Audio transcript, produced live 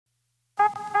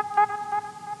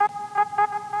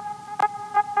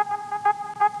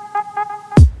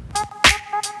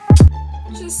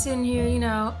just sitting here, you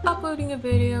know, uploading a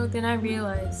video, then I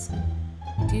realized,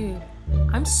 dude,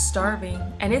 I'm starving,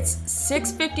 and it's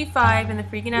 6:55 in the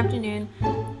freaking afternoon.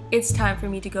 It's time for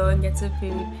me to go and get some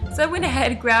food. So I went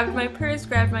ahead, grabbed my purse,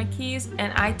 grabbed my keys,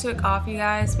 and I took off, you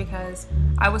guys, because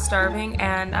I was starving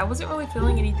and I wasn't really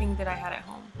feeling anything that I had at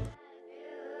home.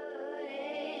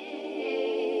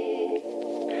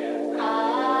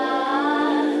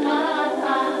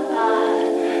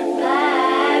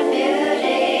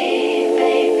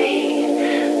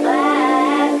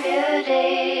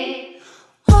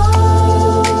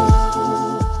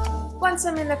 Once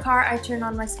I'm in the car, I turn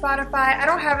on my Spotify. I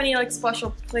don't have any like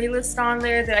special playlists on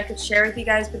there that I could share with you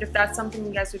guys, but if that's something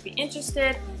you guys would be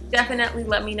interested, definitely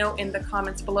let me know in the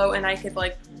comments below and I could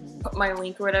like put my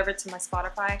link or whatever to my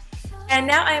Spotify. And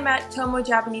now I am at Tomo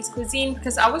Japanese Cuisine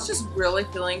because I was just really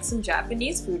feeling some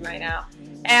Japanese food right now.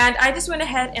 And I just went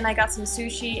ahead and I got some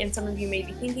sushi, and some of you may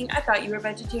be thinking, I thought you were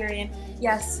vegetarian.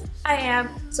 Yes, I am.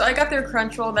 So I got their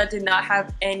crunch roll that did not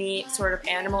have any sort of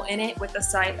animal in it with a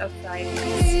side of fried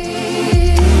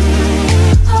rice.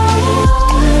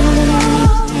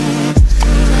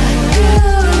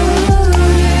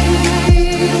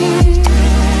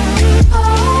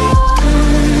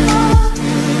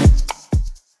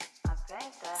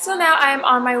 So now I am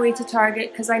on my way to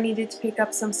Target because I needed to pick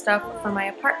up some stuff for my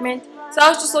apartment. So I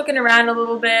was just looking around a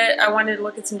little bit. I wanted to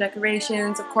look at some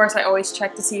decorations. Of course, I always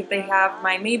check to see if they have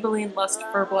my Maybelline Lust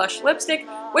for Blush lipstick,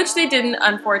 which they didn't,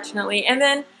 unfortunately. And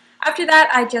then after that,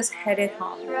 I just headed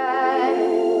home.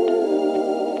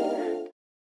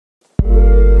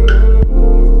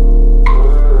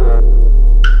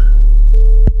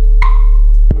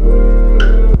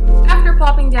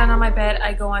 Down on my bed,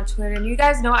 I go on Twitter, and you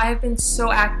guys know I have been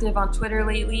so active on Twitter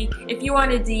lately. If you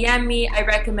want to DM me, I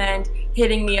recommend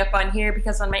hitting me up on here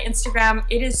because on my Instagram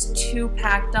it is too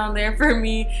packed on there for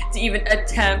me to even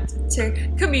attempt to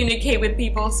communicate with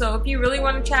people. So if you really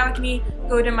want to chat with me,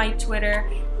 go to my Twitter.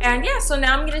 And yeah, so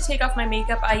now I'm going to take off my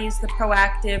makeup. I use the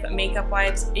Proactive makeup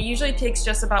wipes. It usually takes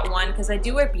just about one because I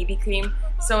do wear BB cream,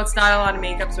 so it's not a lot of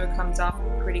makeup, so it comes off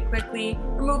pretty quickly.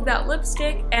 Remove that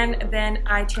lipstick, and then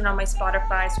I turn on my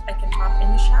Spotify so I can hop in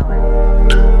the shower.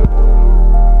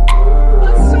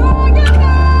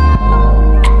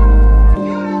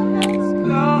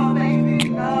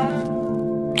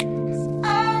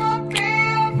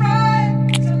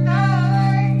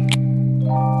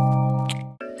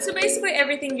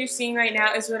 Everything you're seeing right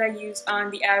now is what I use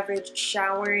on the average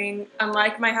showering.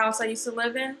 Unlike my house I used to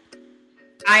live in,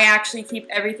 I actually keep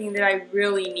everything that I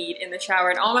really need in the shower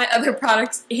and all my other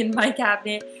products in my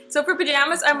cabinet. So for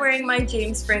pajamas, I'm wearing my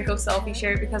James Franco selfie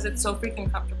shirt because it's so freaking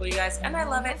comfortable, you guys, and I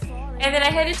love it. And then I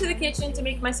headed to the kitchen to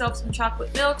make myself some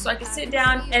chocolate milk so I could sit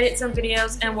down, edit some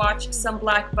videos, and watch some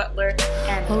Black Butler.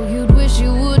 And oh, you'd wish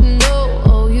you wouldn't know.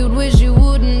 Oh, you'd wish you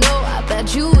wouldn't know. I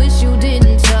bet you wish you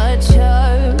didn't touch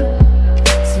her.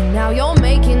 Now you're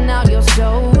making out you're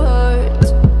so hurt.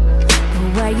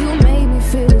 The way you made me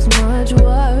feel is much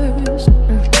worse.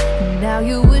 Now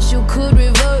you wish you could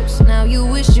reverse. Now you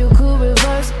wish you could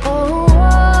reverse. Oh,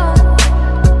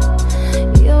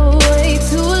 you're way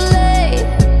too late.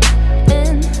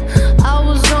 And I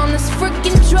was on this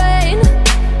freaking train,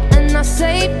 and I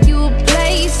saved you a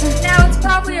place. Now it's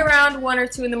probably around 1 or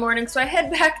 2 in the morning, so I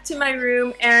head back to my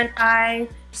room and I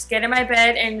just get in my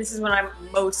bed, and this is when I'm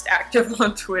most active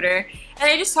on Twitter. And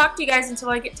I just talk to you guys until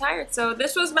I get tired. So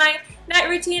this was my night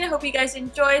routine. I hope you guys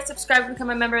enjoyed. Subscribe and become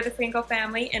a member of the Franco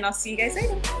family, and I'll see you guys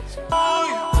later.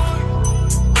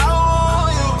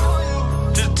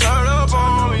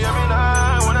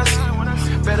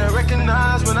 Better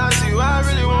recognize when I see you, I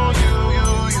really want you.